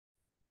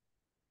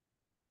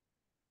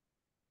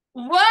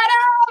What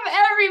up,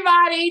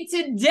 everybody?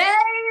 Today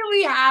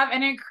we have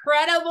an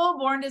incredible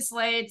Born to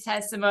Slay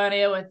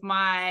testimonial with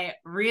my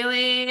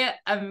really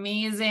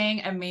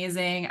amazing.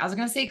 I was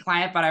going to say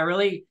client, but I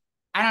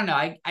don't know.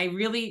 I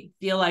really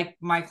feel like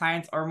my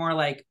clients are more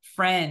like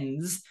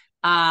friends.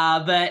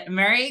 But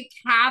Mary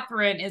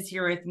Katherine is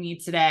here with me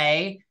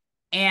today.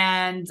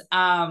 And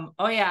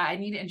oh yeah, I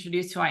need to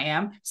introduce who I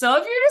am. So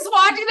if you're just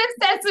watching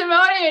this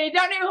testimonial and you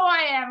don't know who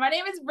I am, my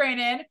name is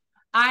Brandon.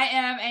 I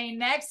am a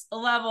next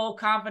level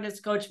confidence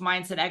coach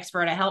mindset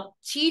expert. I help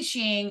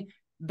teaching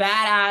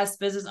badass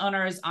business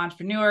owners,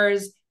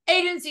 entrepreneurs,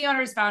 agency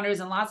owners, founders,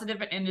 and lots of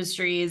different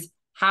industries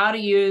how to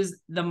use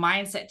the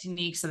mindset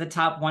techniques that the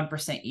top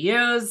 1%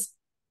 use.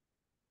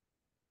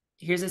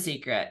 Here's a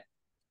secret.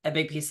 A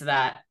big piece of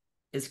that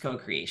is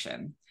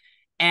co-creation.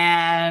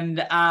 And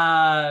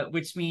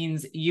which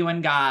means you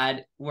and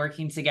God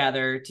working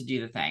together to do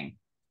the thing.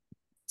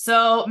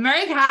 So,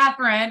 Mary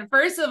Katherine,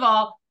 first of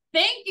all,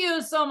 thank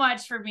you so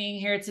much for being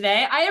here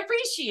today. I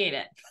appreciate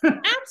it.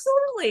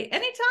 Absolutely.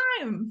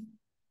 Anytime.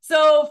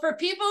 So, for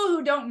people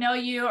who don't know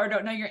you or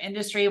don't know your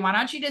industry, why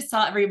don't you just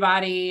tell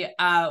everybody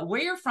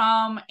where you're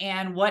from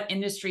and what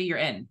industry you're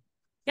in?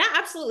 Yeah,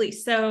 absolutely.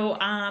 So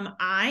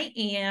I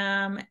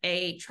am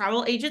a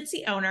travel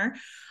agency owner.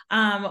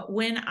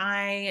 When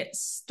I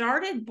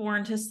started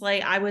Born to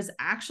Slay, I was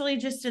actually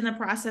just in the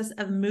process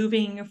of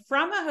moving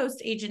from a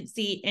host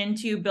agency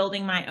into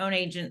building my own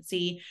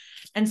agency.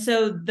 And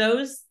so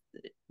those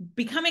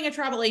becoming a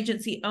travel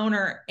agency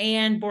owner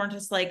and Born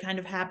to Slay kind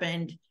of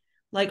happened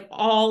like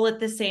all at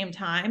the same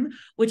time,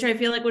 which I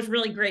feel like was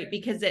really great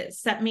because it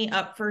set me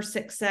up for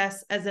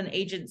success as an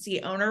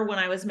agency owner when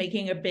I was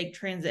making a big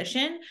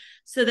transition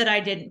so that I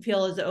didn't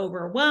feel as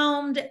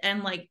overwhelmed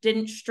and like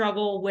didn't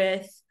struggle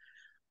with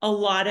a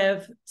lot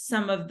of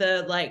some of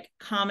the like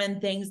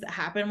common things that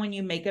happen when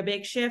you make a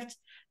big shift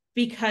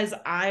because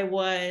I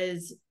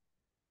was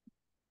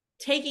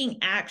taking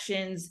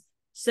actions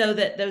so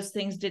that those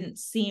things didn't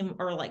seem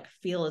or like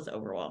feel as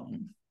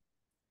overwhelming.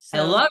 I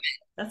So love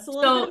it. that's a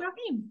little bit So, about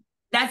me.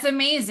 that's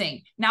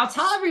amazing. Now,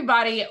 tell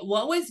everybody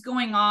what was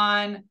going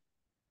on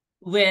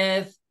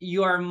with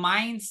your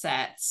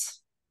mindsets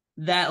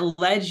that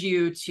led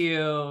you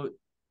to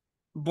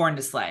Born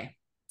to Slay.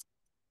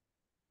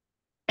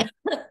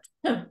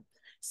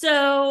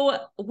 So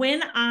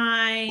when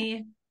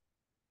I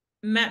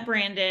met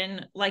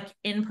Brandon like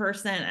in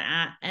person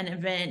at an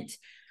event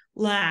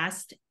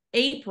last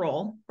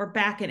April or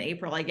back in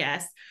April, I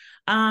guess.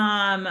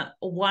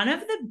 One of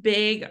the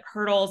big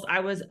hurdles I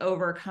was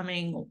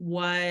overcoming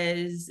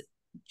was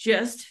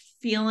just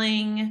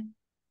feeling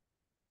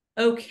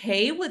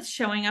okay with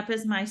showing up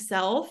as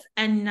myself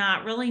and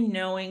not really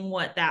knowing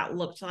what that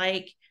looked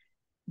like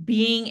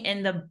being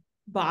in the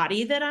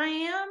body that I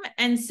am.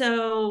 And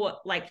so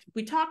like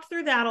we talked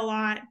through that a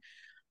lot.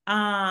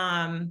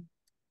 I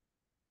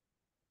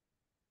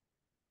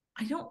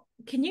don't,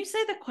 can you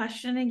say the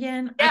question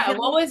again? I Yeah, feel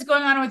what was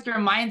going on with your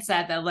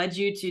mindset that led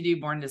you to do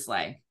Born to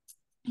Slay?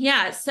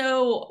 yeah.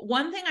 So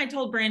one thing I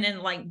told Brandon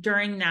like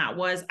during that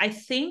was I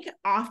think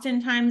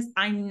oftentimes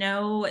I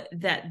know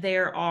that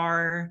there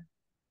are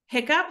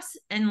hiccups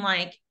and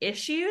like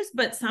issues,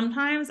 but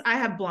sometimes I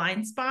have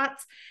blind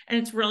spots and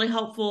it's really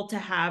helpful to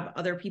have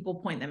other people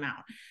point them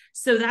out.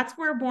 So that's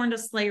where Born to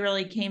Slay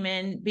really came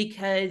in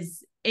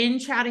because in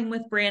chatting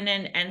with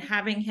Brandon and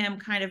having him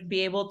kind of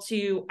be able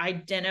to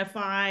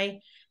identify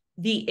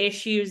the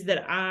issues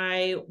that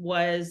I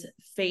was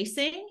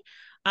facing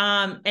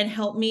and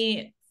help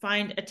me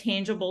find a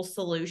tangible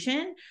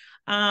solution.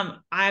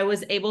 I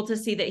was able to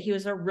see that he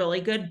was a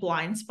really good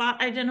blind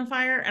spot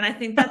identifier. And I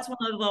think that's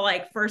one of the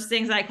like first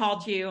things I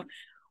called you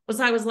was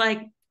I was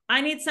like,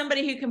 I need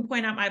somebody who can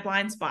point out my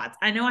blind spots.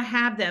 I know I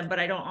have them, but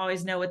I don't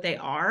always know what they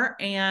are.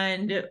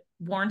 And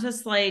Born to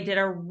Slay did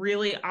a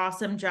really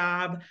awesome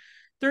job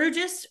through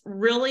just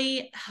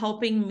really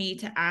helping me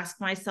to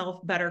ask myself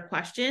better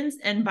questions.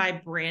 And by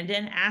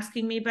Brandon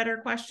asking me better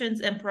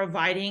questions and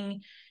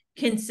providing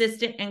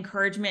consistent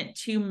encouragement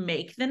to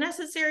make the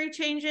necessary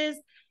changes,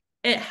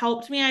 it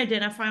helped me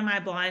identify my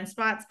blind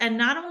spots. And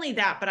not only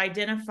that, but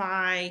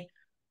identify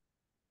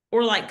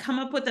or like come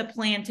up with a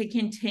plan to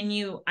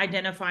continue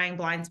identifying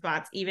blind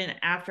spots even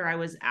after I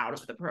was out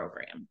of the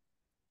program.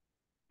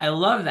 I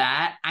love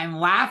that. I'm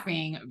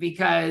laughing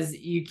because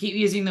you keep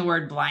using the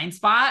word blind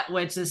spot,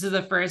 which this is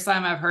the first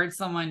time I've heard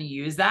someone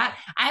use that.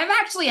 I've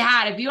actually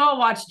had, if you all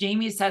watch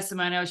Jamie's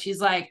testimonial, she's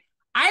like,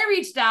 I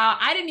reached out.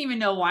 I didn't even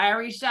know why I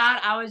reached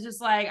out. I was just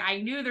like,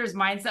 I knew there's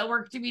mindset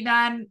work to be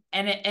done.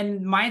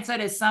 And mindset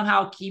is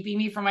somehow keeping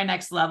me from my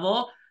next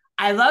level.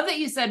 I love that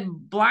you said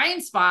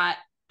blind spot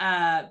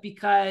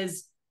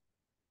because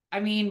I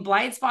mean,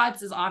 blind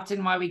spots is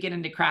often why we get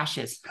into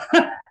crashes.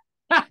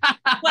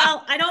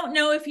 Well, I don't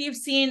know if you've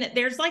seen,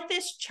 there's like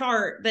this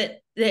chart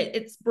that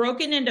it's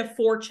broken into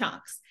 4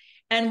 chunks.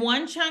 And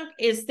one chunk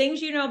is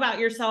things you know about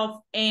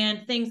yourself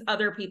and things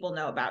other people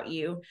know about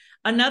you.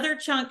 Another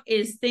chunk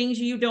is things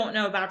you don't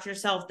know about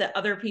yourself that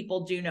other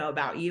people do know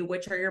about you,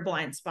 which are your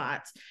blind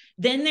spots.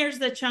 Then there's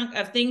the chunk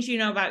of things you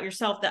know about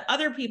yourself that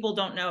other people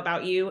don't know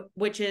about you,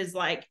 which is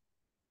like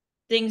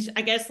things,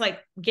 I guess, like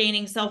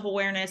gaining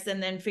self-awareness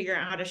and then figure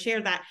out how to share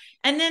that.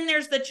 And then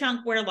there's the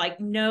chunk where like,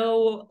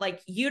 no,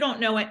 like you don't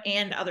know it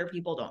and other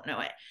people don't know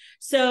it.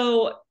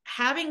 So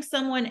having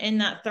someone in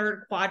that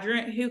third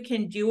quadrant who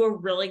can do a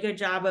really good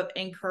job of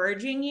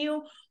encouraging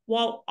you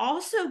while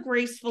also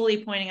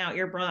gracefully pointing out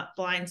your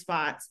blind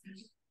spots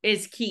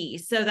is key.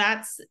 So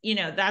that's,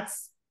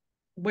 that's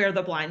where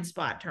the blind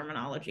spot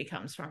terminology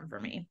comes from for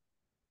me.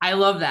 I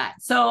love that.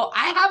 So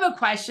I have a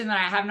question that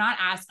I have not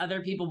asked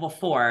other people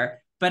before,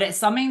 but it's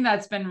something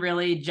that's been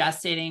really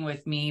gestating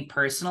with me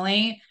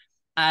personally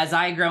as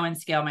I grow and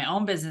scale my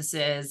own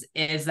businesses,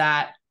 is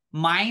that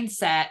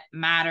mindset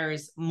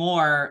matters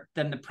more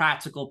than the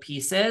practical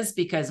pieces,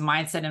 because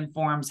mindset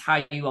informs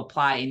how you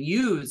apply and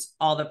use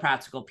all the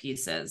practical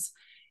pieces.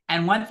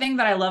 And one thing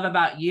that I love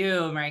about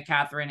you, Mary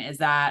Katherine, is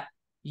that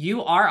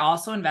you are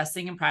also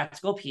investing in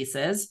practical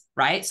pieces,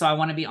 right? So I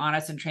want to be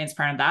honest and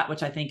transparent about that,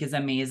 which I think is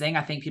amazing.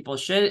 I think people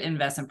should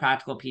invest in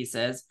practical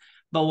pieces.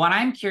 But what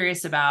I'm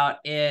curious about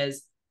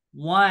is,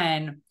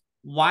 one,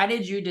 why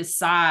did you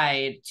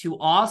decide to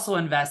also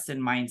invest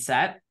in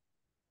mindset?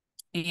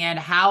 And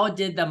how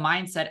did the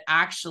mindset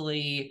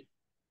actually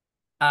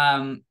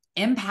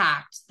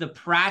impact the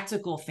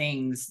practical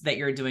things that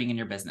you're doing in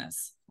your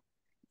business?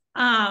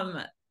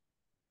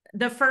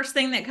 The first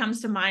thing that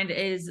comes to mind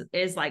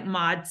is like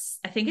mods.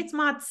 I think it's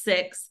mod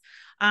 6,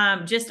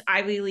 just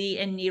Ivy Lee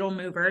and needle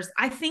movers.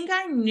 I think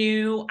I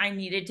knew I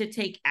needed to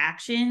take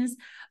actions,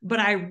 but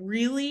I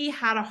really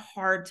had a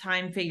hard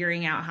time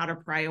figuring out how to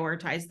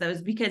prioritize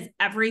those because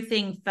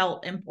everything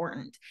felt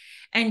important.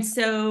 And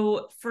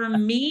so for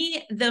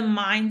me, the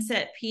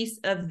mindset piece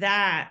of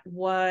that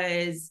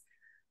was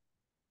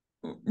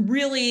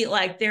really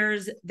like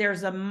there's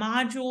a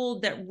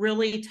module that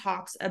really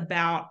talks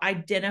about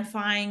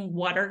identifying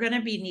what are going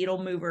to be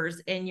needle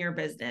movers in your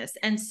business.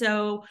 And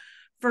so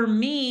for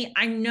me,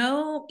 I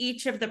know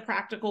each of the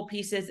practical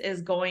pieces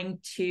is going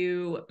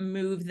to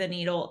move the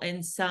needle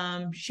in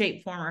some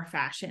shape, form, or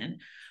fashion,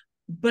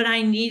 but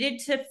I needed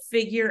to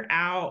figure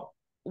out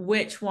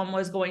which one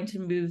was going to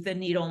move the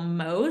needle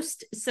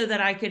most so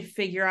that I could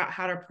figure out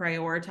how to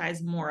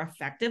prioritize more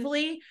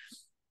effectively,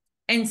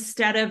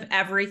 instead of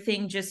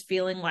everything just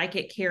feeling like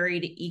it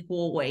carried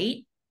equal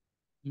weight.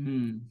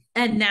 And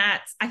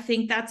I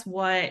think that's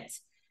what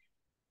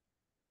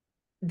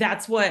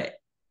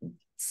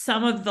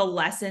some of the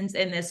lessons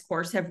in this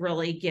course have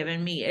really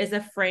given me, is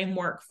a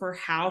framework for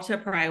how to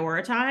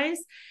prioritize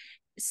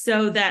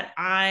so that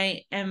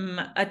I am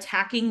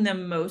attacking the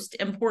most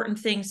important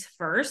things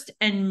first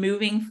and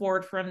moving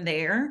forward from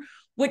there,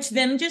 which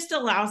then just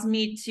allows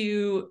me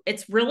to,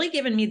 it's really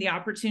given me the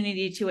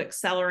opportunity to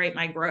accelerate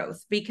my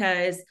growth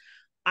because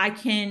I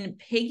can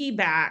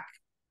piggyback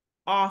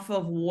off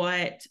of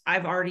what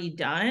I've already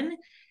done.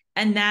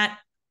 And that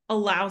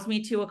allows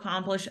me to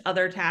accomplish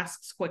other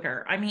tasks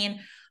quicker. I mean,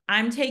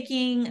 I'm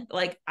taking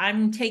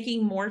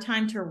more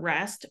time to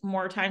rest,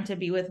 more time to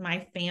be with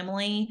my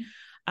family,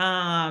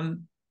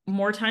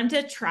 more time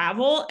to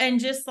travel, and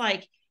just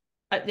like,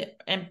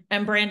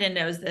 and Brandon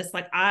knows this,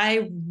 like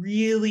I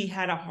really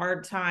had a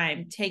hard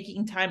time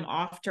taking time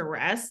off to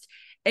rest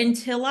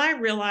until I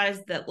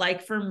realized that,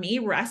 like, for me,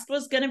 rest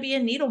was going to be a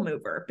needle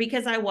mover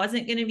because I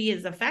wasn't going to be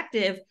as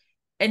effective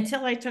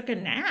until I took a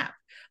nap.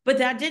 But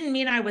that didn't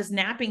mean I was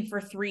napping for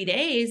 3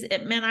 days.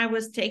 It meant I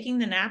was taking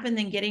the nap and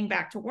then getting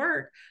back to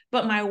work.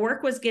 But my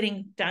work was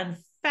getting done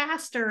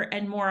faster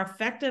and more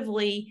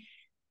effectively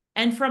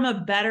and from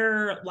a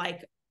better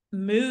like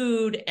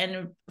mood,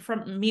 and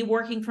from me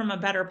working from a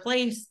better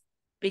place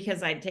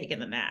because I'd taken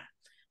the nap.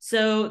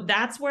 So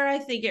that's where I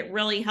think it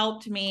really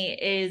helped me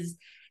is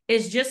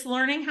just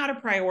learning how to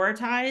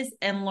prioritize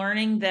and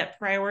learning that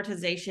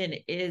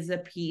prioritization is a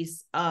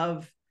piece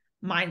of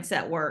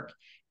mindset work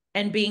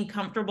and being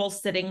comfortable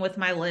sitting with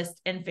my list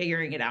and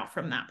figuring it out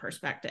from that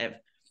perspective.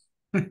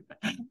 Oh,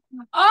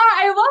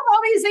 I love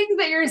all these things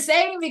that you're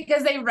saying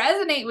because they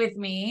resonate with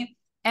me.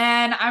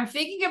 And I'm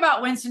thinking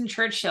about Winston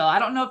Churchill. I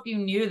don't know if you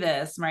knew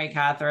this, Mary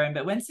Katherine,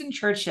 but Winston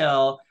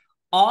Churchill,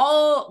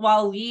 all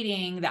while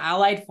leading the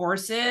Allied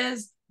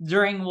forces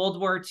during World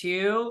War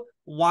II,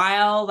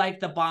 while like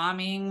the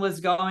bombing was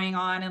going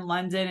on in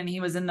London and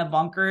he was in the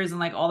bunkers and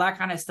like all that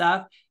kind of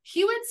stuff,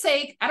 he would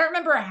take, I don't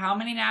remember how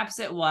many naps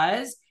it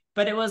was,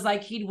 but it was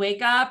like he'd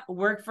wake up,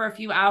 work for a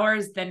few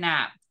hours, then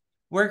nap.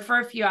 Work for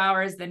a few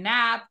hours, then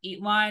nap,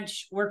 eat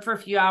lunch, work for a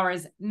few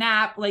hours,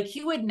 nap. Like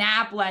he would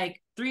nap like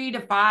 3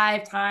 to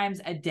 5 times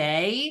a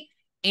day.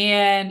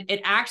 And it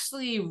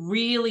actually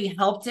really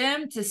helped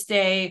him to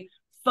stay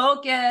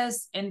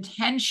focused,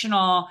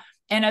 intentional.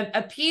 And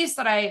a piece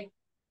that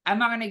I'm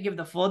not going to give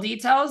the full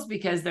details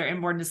because they're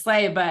inborn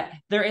display, but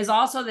there is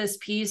also this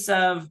piece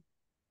of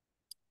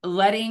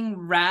letting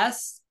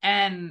rest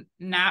and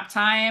nap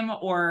time,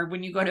 or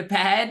when you go to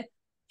bed,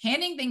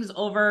 handing things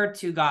over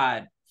to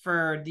God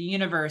for the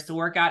universe to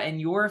work out in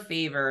your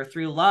favor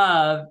through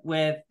love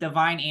with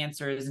divine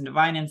answers and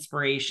divine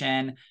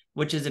inspiration,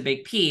 which is a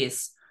big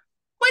piece.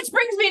 Which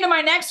brings me to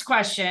my next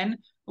question,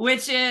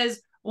 which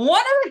is one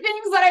of the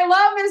things that I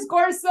love this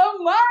course so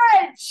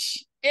much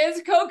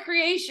is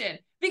co-creation,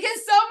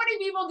 because so many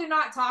people do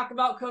not talk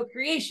about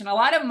co-creation. A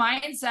lot of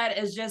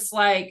mindset is just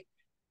like,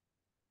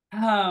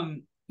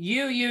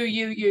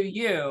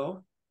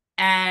 you.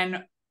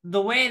 And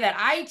the way that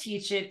I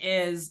teach it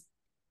is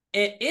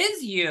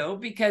you,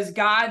 because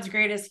God's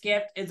greatest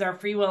gift is our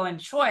free will and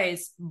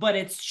choice, but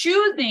it's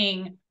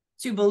choosing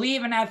to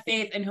believe and have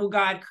faith in who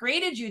God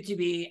created you to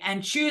be,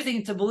 and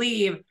choosing to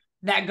believe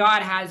that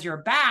God has your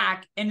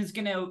back and is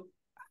going to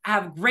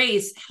have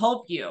grace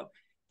help you.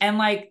 And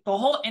like the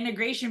whole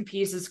integration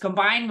piece is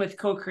combined with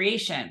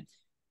co-creation.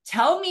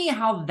 Tell me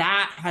how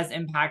that has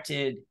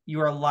impacted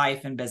your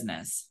life and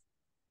business.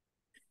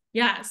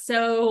 Yeah.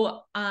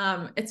 So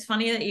it's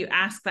funny that you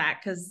ask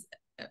that, because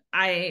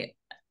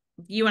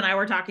you and I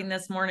were talking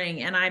this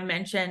morning, and I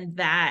mentioned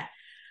that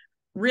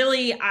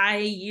really I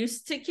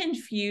used to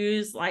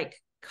confuse like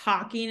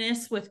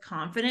cockiness with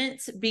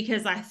confidence,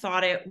 because I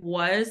thought it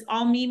was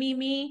all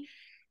me.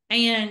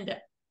 And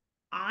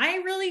I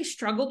really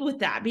struggled with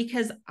that,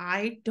 because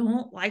I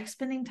don't like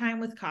spending time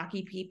with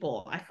cocky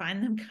people. I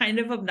find them kind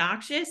of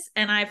obnoxious,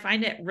 and I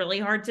find it really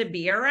hard to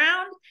be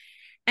around.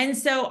 And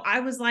so I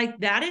was like,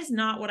 that is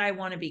not what I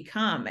want to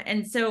become.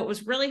 And so it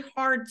was really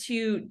hard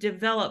to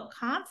develop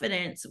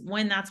confidence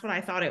when that's what I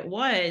thought it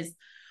was.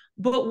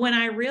 But when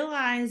I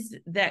realized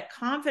that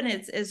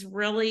confidence is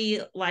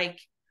really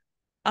like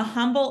a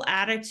humble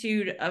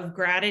attitude of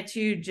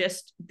gratitude,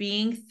 just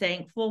being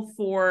thankful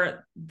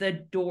for the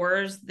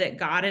doors that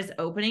God is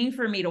opening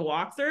for me to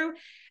walk through,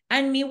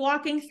 and me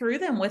walking through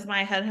them with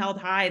my head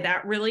held high,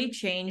 that really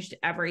changed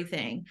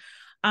everything.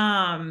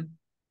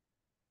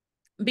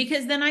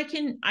 Because then I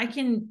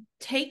can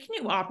take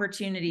new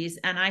opportunities,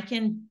 and I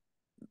can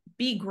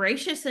be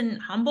gracious and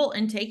humble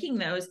in taking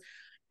those.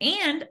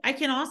 And I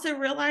can also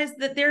realize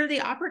that they're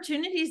the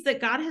opportunities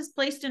that God has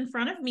placed in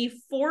front of me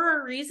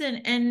for a reason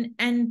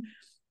and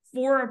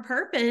for a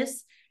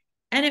purpose.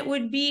 And it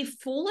would be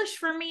foolish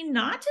for me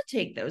not to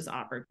take those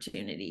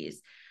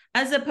opportunities,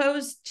 as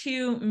opposed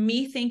to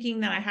me thinking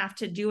that I have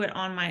to do it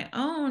on my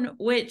own,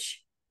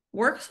 which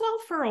works well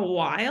for a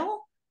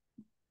while,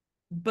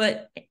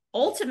 but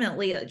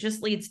ultimately it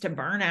just leads to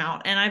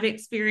burnout. And I've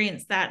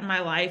experienced that in my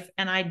life.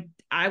 And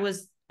I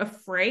was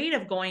afraid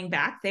of going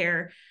back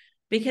there,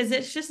 because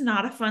it's just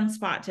not a fun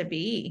spot to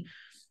be.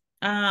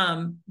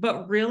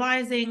 But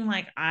realizing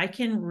like I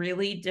can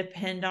really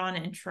depend on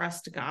and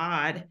trust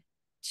God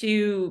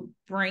to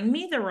bring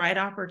me the right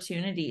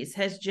opportunities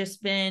has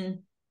just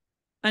been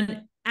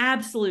an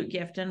absolute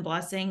gift and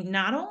blessing,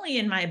 not only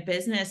in my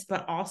business,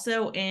 but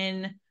also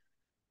in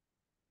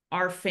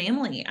our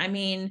family. I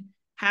mean,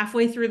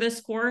 halfway through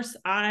this course,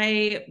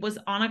 I was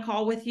on a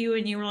call with you,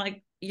 and you were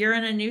like, you're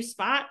in a new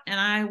spot. And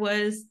I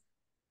was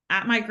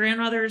at my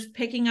grandmother's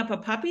picking up a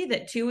puppy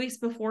that 2 weeks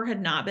before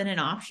had not been an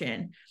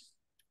option.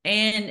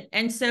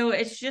 And so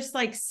it's just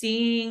like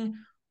seeing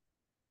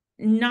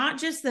not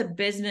just the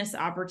business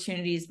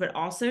opportunities, but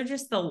also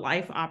just the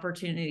life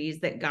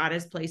opportunities that God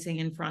is placing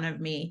in front of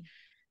me,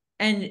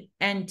 and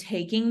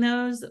taking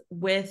those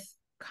with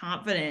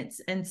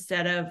confidence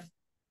instead of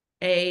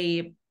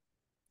a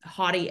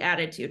haughty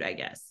attitude, I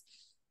guess.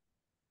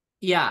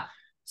 Yeah.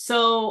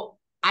 So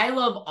I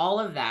love all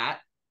of that.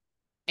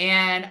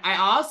 And I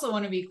also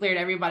want to be clear to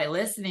everybody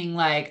listening,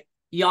 like,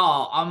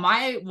 y'all, on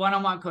my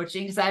one-on-one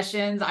coaching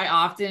sessions, I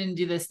often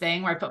do this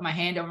thing where I put my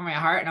hand over my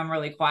heart and I'm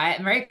really quiet.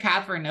 And Mary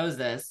Katherine knows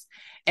this.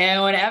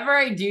 And whenever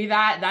I do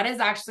that, that is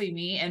actually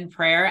me in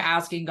prayer,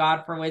 asking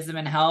God for wisdom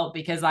and help,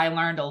 because I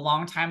learned a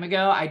long time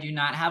ago, I do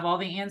not have all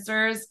the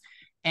answers.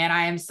 And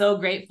I am so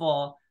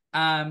grateful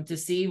to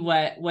see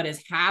what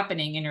is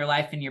happening in your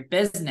life and your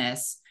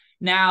business.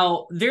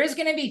 Now, there's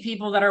going to be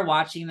people that are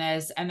watching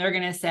this and they're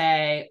going to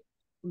say,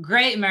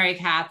 great, Mary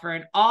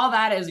Katherine, all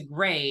that is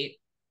great,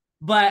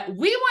 but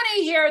we want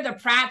to hear the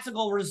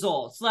practical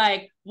results.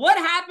 Like, what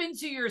happened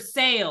to your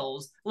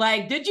sales?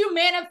 Like, did you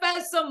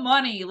manifest some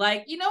money?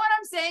 Like, you know what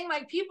I'm saying?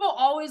 Like, people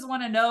always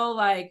want to know,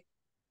 like,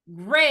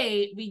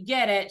 great, we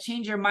get it,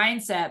 change your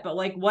mindset, but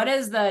like, what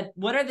are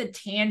the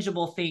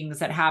tangible things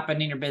that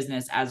happen in your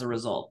business as a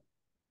result?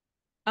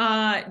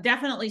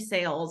 Definitely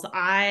sales.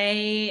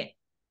 I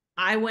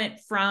went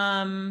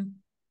from,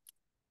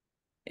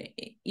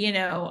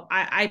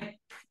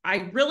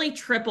 I really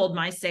tripled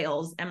my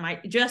sales and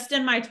just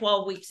in my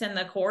 12 weeks in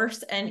the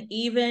course. And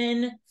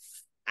even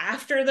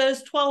after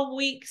those 12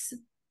 weeks,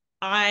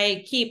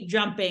 I keep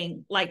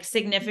jumping like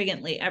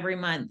significantly every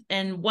month.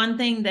 And one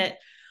thing that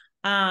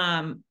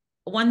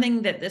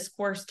this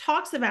course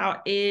talks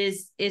about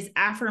is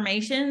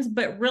affirmations,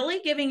 but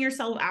really giving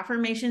yourself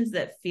affirmations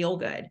that feel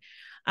good.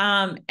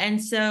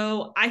 And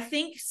so I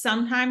think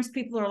sometimes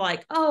people are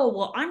like, oh,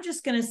 well, I'm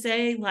just going to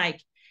say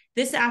like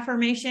this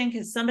affirmation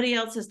because somebody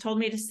else has told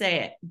me to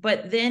say it.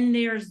 But then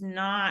there's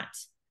not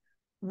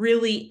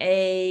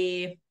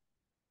really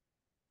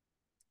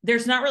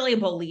there's not really a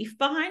belief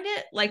behind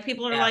it. Like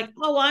people are Yeah. like,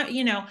 oh,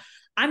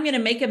 I'm going to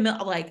make I'm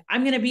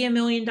going to be $1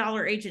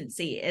 million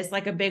agency is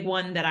like a big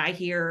one that I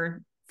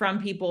hear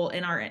from people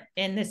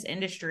in this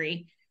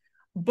industry.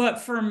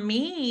 But for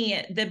me,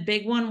 the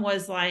big one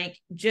was like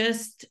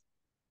just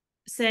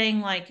saying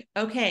like,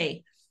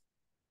 okay,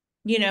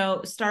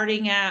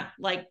 starting at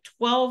like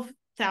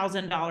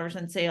 $12,000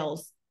 in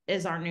sales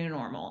is our new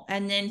normal,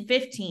 and then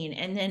 15,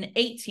 and then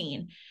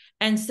 18.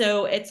 And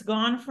so it's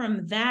gone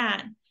from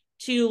that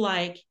to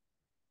like,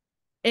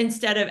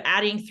 instead of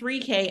adding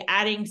 3K,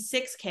 adding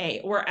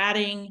 6K, or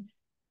adding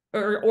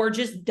or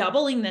just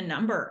doubling the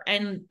number,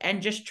 and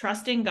just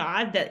trusting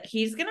God that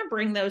he's going to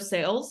bring those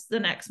sales the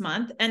next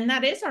month. And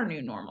that is our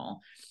new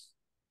normal.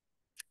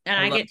 And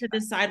I I love get to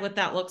decide what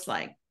that looks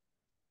like.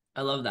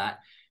 I love that.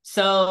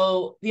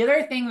 So the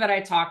other thing that I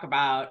talk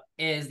about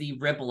is the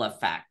ripple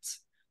effect.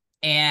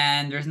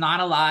 And there's not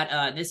a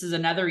lot, this is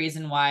another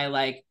reason why,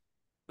 like,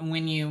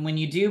 when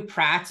you do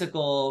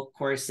practical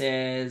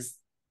courses,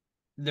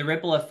 the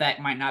ripple effect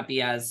might not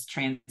be as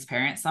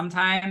transparent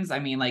sometimes. I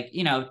mean, like,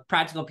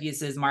 practical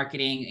pieces,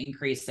 marketing,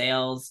 increased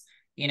sales,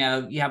 you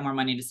have more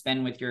money to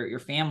spend with your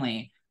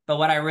family. But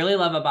what I really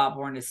love about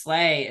Born to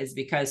Slay is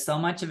because so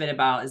much of it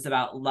is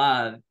about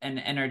love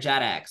and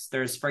energetics.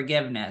 There's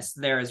forgiveness,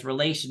 there's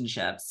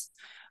relationships.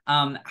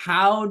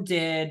 How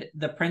did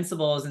the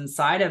principles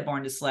inside of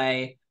Born to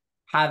Slay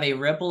have a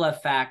ripple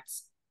effect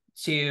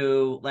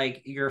to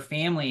like your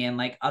family and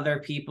like other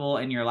people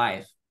in your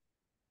life?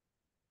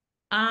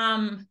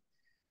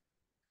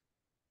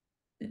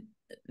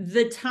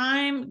 The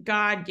time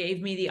God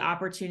gave me the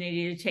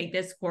opportunity to take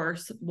this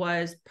course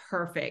was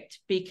perfect,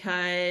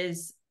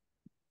 because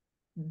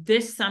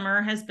this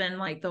summer has been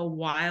like the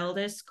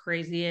wildest,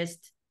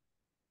 craziest.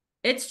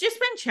 It's just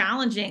been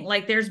challenging.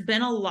 Like there's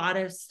been a lot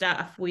of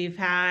stuff. We've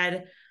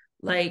had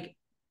like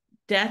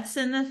deaths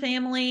in the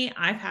family.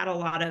 I've had a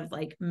lot of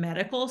like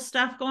medical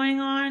stuff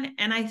going on.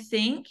 And I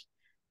think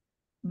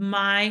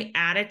my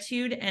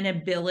attitude and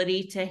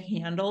ability to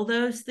handle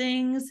those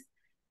things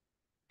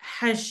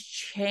has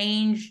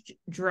changed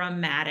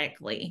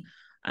dramatically.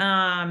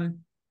 I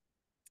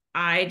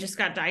just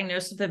got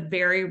diagnosed with a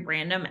very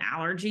random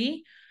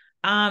allergy.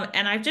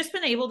 And I've just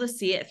been able to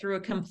see it through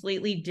a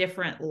completely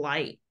different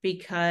light,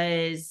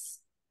 because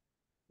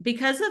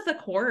of the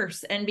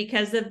course, and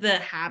because of the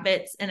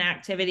habits and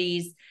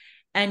activities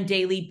and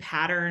daily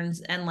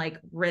patterns and like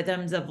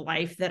rhythms of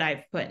life that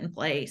I've put in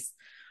place.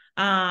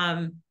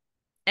 And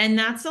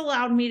that's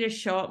allowed me to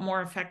show up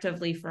more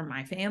effectively for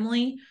my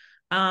family.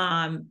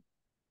 And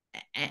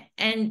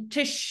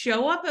to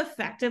show up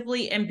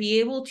effectively and be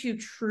able to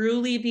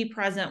truly be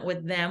present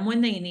with them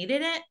when they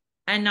needed it,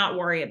 and not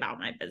worry about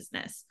my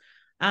business.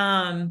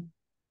 I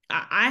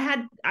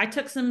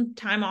took some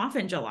time off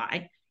in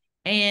July,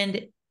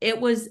 and it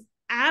was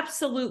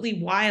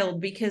absolutely wild,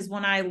 because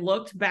when I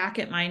looked back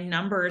at my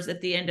numbers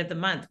at the end of the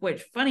month,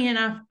 which funny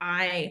enough,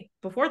 I,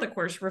 before the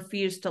course,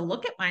 refused to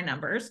look at my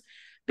numbers,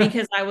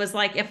 because I was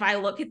like, if I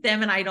look at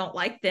them and I don't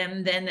like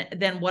them,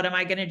 then what am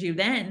I going to do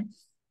then?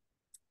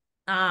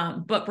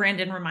 But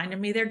Brandon reminded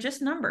me they're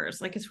just numbers.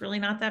 Like it's really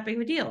not that big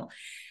of a deal.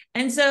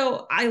 And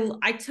so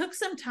I took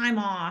some time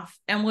off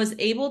and was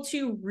able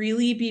to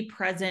really be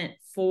present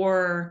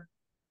for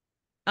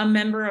a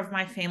member of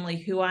my family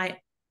who I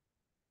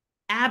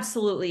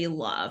absolutely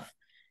love.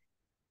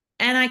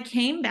 And I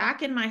came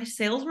back and my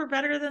sales were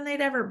better than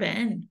they'd ever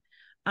been.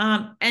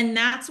 And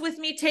that's with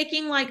me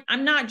taking, like,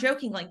 I'm not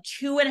joking, like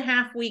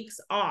 2.5 weeks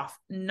off,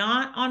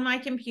 not on my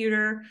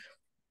computer,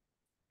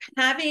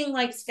 having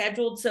like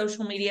scheduled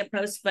social media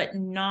posts, but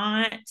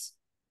not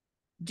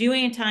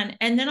doing a ton.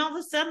 And then all of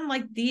a sudden,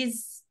 like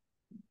these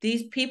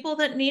people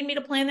that need me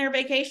to plan their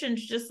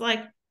vacations just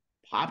like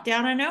popped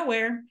out of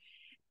nowhere.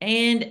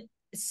 And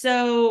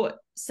so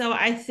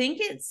I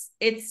think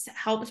it's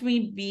helped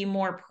me be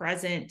more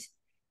present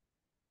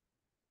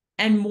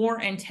and more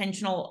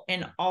intentional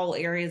in all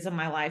areas of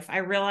my life. I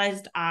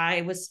realized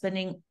I was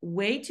spending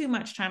way too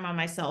much time on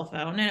my cell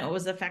phone, and it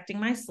was affecting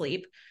my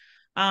sleep.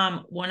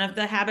 One of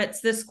the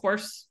habits this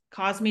course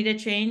caused me to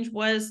change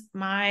was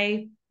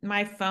my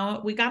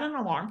phone. We got an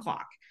alarm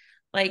clock.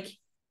 Like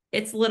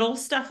it's little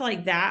stuff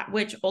like that,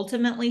 which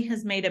ultimately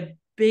has made a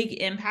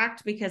big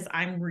impact, because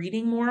I'm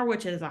reading more,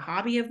 which is a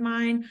hobby of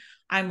mine.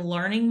 I'm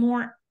learning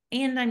more,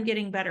 and I'm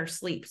getting better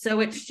sleep. So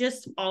it's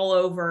just all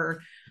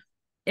over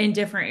in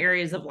different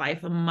areas of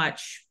life, a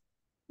much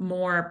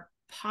more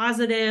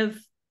positive,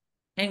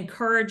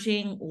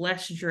 encouraging,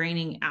 less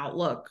draining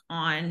outlook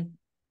on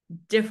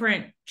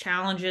different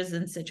challenges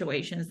and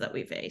situations that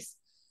we face.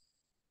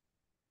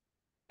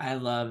 I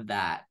love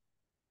that.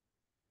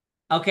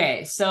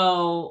 Okay,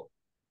 so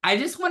I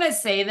just want to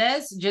say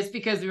this just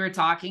because we were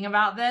talking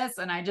about this,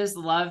 and I just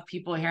love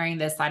people hearing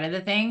this side of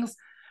the things.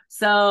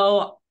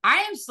 So I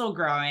am still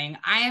growing.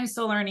 I am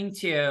still learning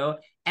too.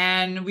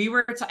 And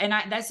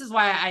this is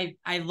why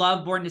I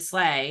love Born to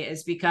Slay,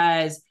 is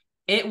because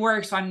it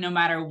works on no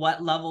matter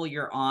what level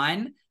you're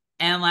on.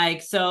 And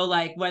like, so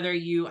like whether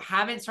you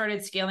haven't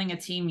started scaling a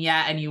team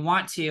yet and you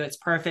want to, it's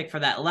perfect for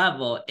that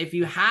level. If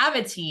you have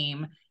a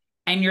team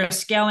and you're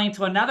scaling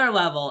to another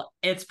level,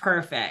 it's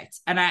perfect.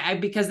 And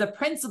because the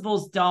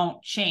principles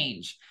don't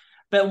change.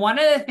 But one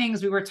of the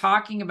things we were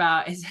talking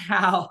about is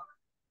how,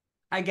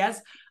 I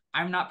guess,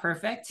 I'm not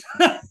perfect.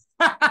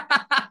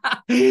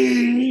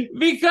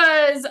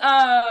 Because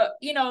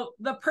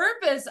the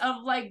purpose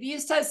of like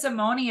these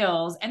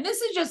testimonials, and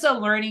this is just a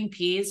learning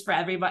piece for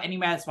anybody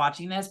that's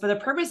watching this, but the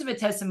purpose of a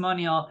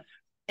testimonial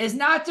is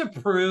not to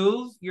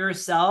prove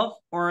yourself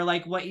or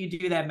like what you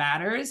do that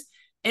matters.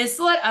 It's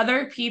to let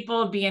other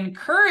people be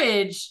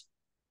encouraged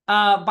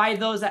by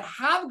those that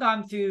have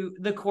gone through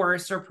the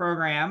course or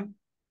program,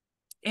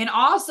 and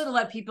also to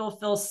let people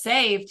feel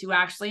safe to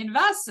actually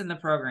invest in the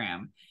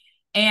program.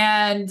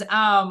 And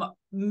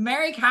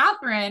Mary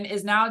Katherine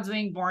is now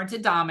doing Born to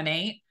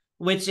Dominate,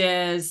 which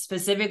is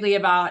specifically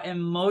about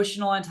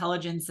emotional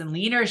intelligence and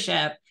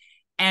leadership.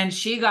 And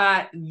she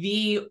got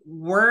the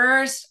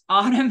worst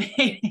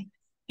automated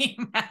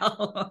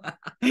email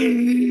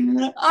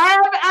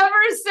I have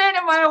ever sent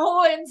in my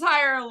whole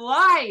entire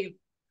life.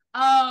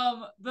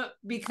 But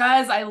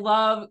because I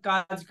love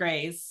God's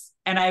grace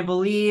and I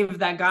believe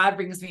that God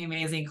brings me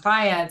amazing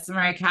clients,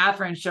 Mary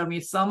Katherine showed me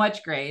so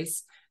much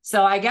grace.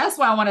 So I guess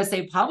what I want to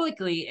say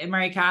publicly,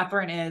 Mary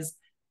Katherine, is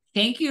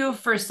thank you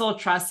for still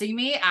trusting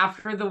me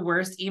after the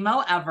worst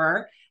email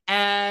ever.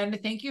 And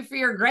thank you for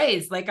your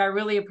grace. Like, I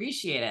really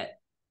appreciate it.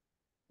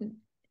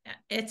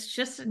 It's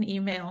just an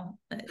email.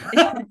 I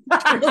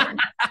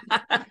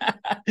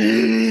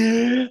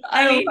mean,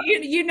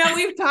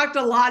 we've talked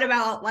a lot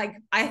about, like,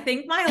 I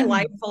think my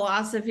life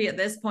philosophy at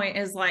this point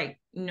is like,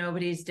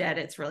 nobody's dead.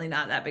 It's really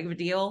not that big of a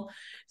deal.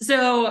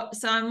 So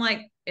I'm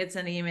like, it's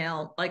an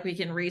email. Like, we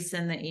can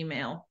resend the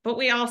email, but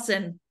we all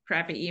send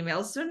crappy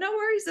emails. So no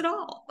worries at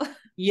all.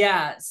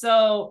 Yeah.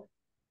 So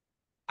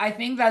I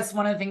think that's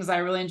one of the things I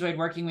really enjoyed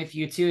working with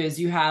you too, is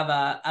you have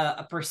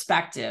a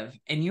perspective,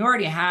 and you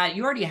already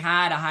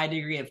had a high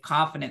degree of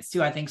confidence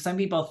too. I think some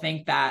people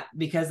think that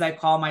because I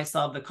call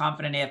myself the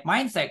Confident AF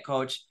Mindset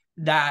Coach,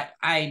 that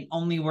I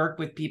only work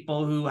with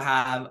people who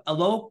have a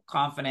low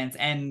confidence,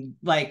 and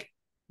like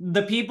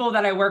the people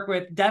that I work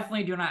with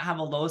definitely do not have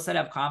a low set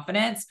of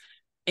confidence.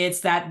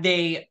 It's that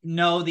they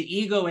know the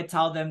ego would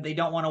tell them they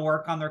don't want to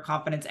work on their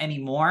confidence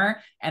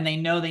anymore. And they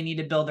know they need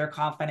to build their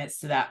confidence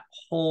to that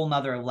whole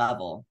nother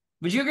level.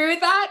 Would you agree with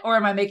that? Or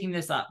am I making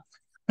this up?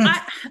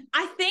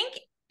 I think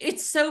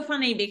it's so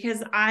funny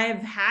because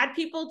I've had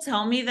people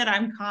tell me that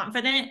I'm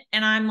confident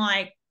and I'm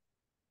like,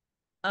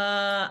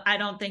 I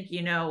don't think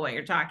you know what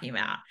you're talking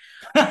about.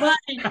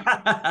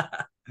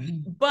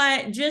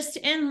 But just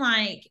in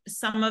like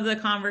some of the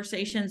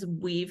conversations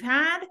we've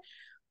had,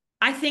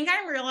 I think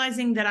I'm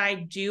realizing that I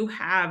do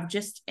have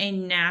just a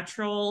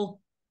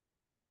natural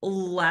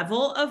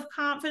level of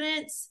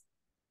confidence.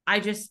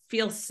 I just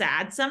feel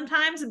sad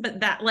sometimes,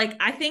 but that, like,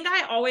 I think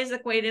I always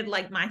equated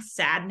like my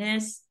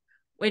sadness,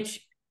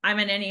 which I'm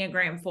an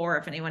Enneagram 4,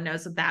 if anyone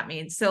knows what that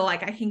means. So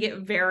like I can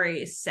get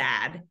very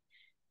sad.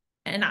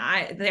 And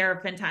there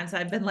have been times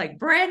I've been like,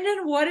 Brandon,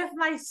 what if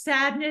my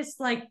sadness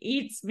like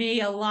eats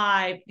me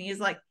alive? And he's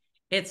like,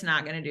 it's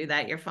not going to do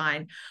that. You're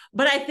fine.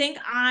 But I think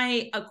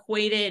I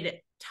equated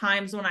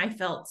times when I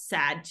felt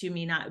sad to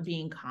me not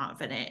being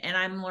confident. And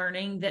I'm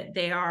learning that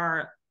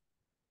they're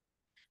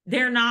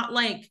not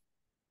like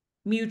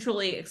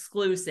mutually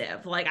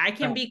exclusive. Like I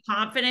can be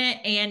confident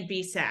and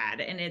be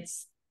sad, and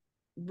it's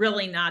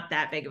really not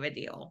that big of a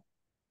deal.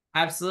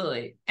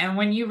 Absolutely. And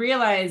when you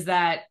realize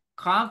that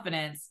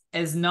confidence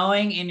is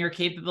knowing in your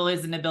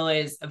capabilities and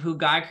abilities of who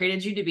God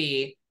created you to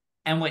be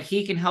and what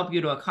he can help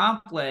you to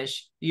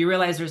accomplish, you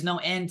realize there's no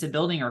end to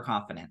building your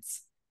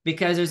confidence,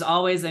 because there's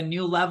always a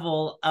new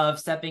level of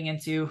stepping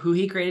into who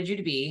he created you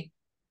to be,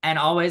 and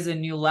always a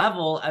new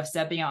level of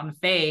stepping out in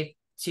faith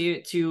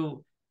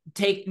to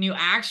take new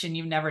action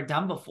you've never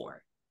done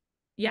before.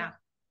 Yeah.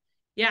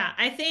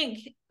 I think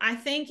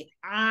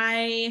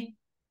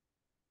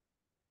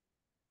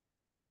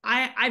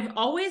I've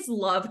always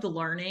loved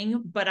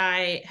learning, but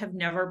I have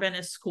never been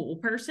a school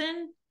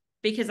person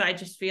because I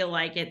just feel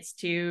like it's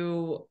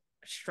too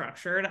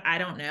structured. I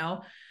don't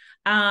know.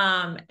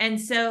 And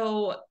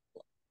so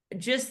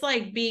just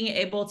like being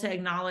able to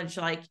acknowledge,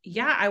 like,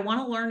 yeah, I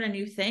want to learn a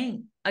new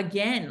thing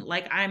again.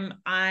 Like I'm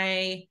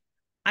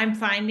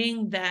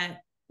finding that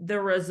the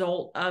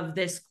result of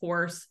this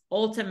course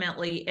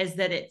ultimately is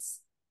that it's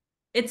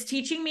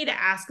teaching me to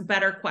ask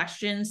better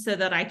questions so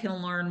that I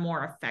can learn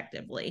more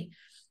effectively.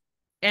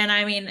 And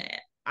I mean,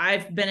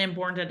 I've been in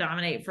Born to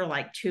Dominate for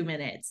like 2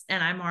 minutes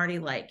and I'm already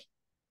like,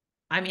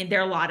 I mean,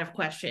 there are a lot of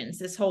questions.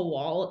 This whole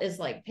wall is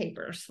like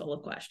papers full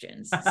of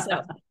questions.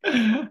 So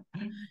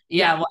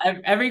yeah, well,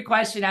 every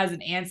question has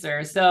an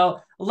answer. So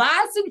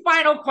last and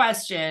final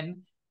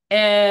question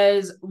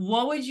is,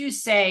 what would you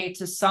say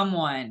to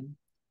someone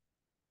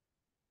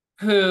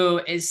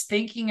who is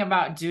thinking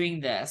about doing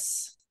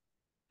this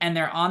and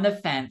they're on the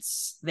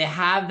fence? They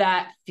have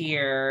that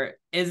fear.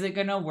 Is it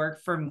going to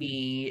work for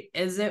me?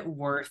 Is it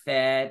worth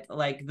it?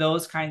 Like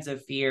those kinds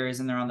of fears,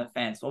 and they're on the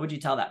fence. What would you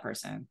tell that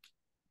person?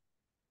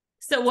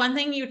 So one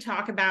thing you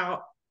talk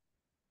about,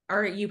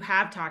 or you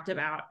have talked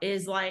about,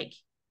 is like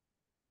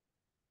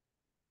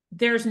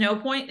there's no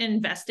point in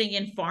investing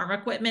in farm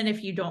equipment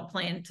if you don't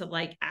plan to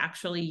like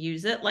actually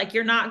use it. Like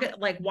you're not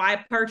like,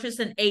 why purchase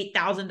an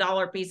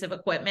 $8,000 piece of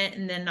equipment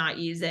and then not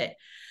use it?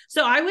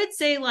 So I would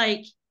say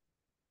like,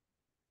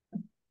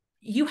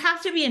 you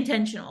have to be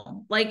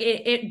intentional. Like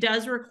it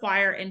does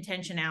require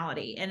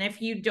intentionality. And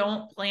if you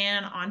don't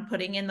plan on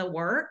putting in the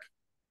work,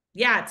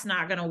 yeah, it's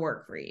not going to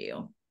work for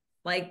you.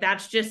 Like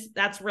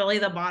that's really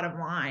the bottom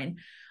line.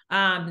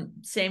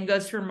 Same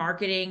goes for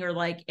marketing or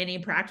like any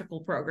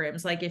practical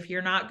programs. Like if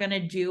you're not going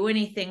to do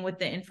anything with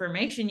the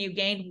information you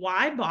gained,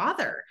 why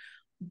bother?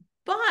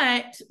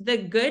 But the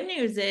good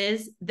news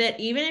is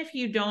that even if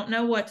you don't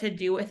know what to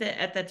do with it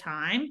at the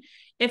time,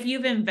 if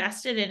you've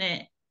invested in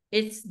it,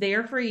 it's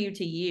there for you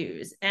to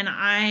use. And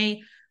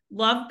I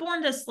love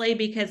Born to Slay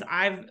because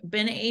I've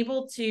been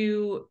able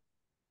to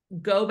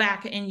go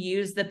back and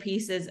use the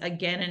pieces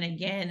again and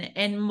again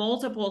in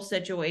multiple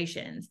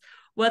situations,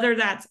 whether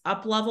that's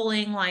up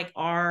leveling like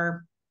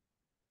our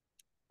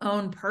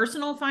own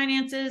personal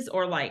finances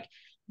or like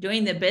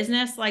doing the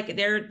business. Like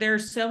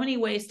there's so many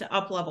ways to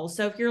up level.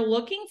 So if you're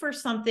looking for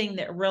something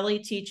that really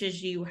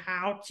teaches you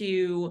how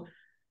to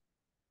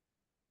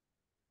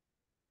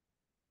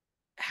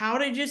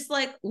just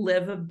like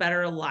live a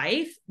better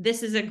life,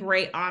 this is a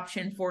great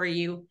option for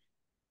you,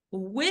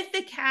 with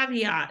the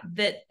caveat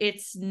that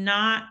it's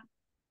not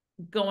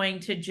going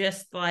to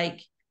just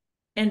like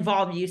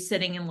involve you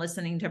sitting and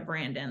listening to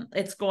Brandon.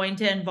 It's going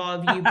to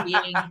involve you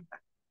being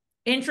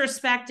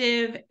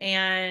introspective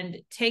and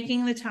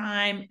taking the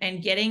time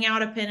and getting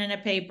out a pen and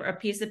a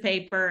piece of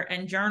paper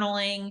and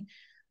journaling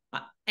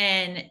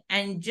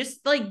and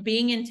just like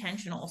being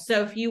intentional.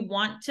 So if you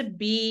want to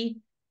be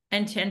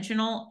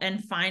intentional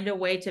and find a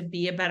way to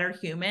be a better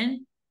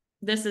human,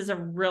 this is a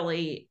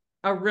really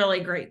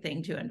great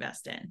thing to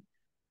invest in.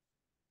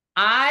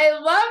 I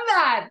love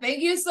that.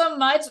 Thank you so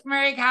much,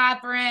 Mary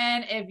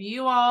Katherine. If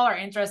you all are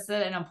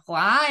interested in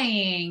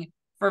applying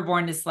for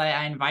Born to Slay,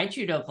 I invite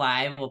you to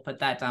apply. We'll put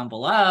that down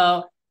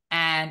below.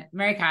 And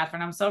Mary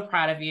Katherine, I'm so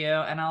proud of you.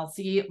 And I'll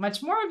see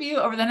much more of you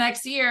over the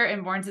next year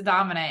in Born to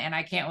Dominate. And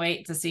I can't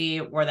wait to see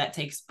where that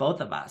takes both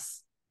of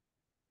us.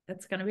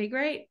 That's going to be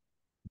great.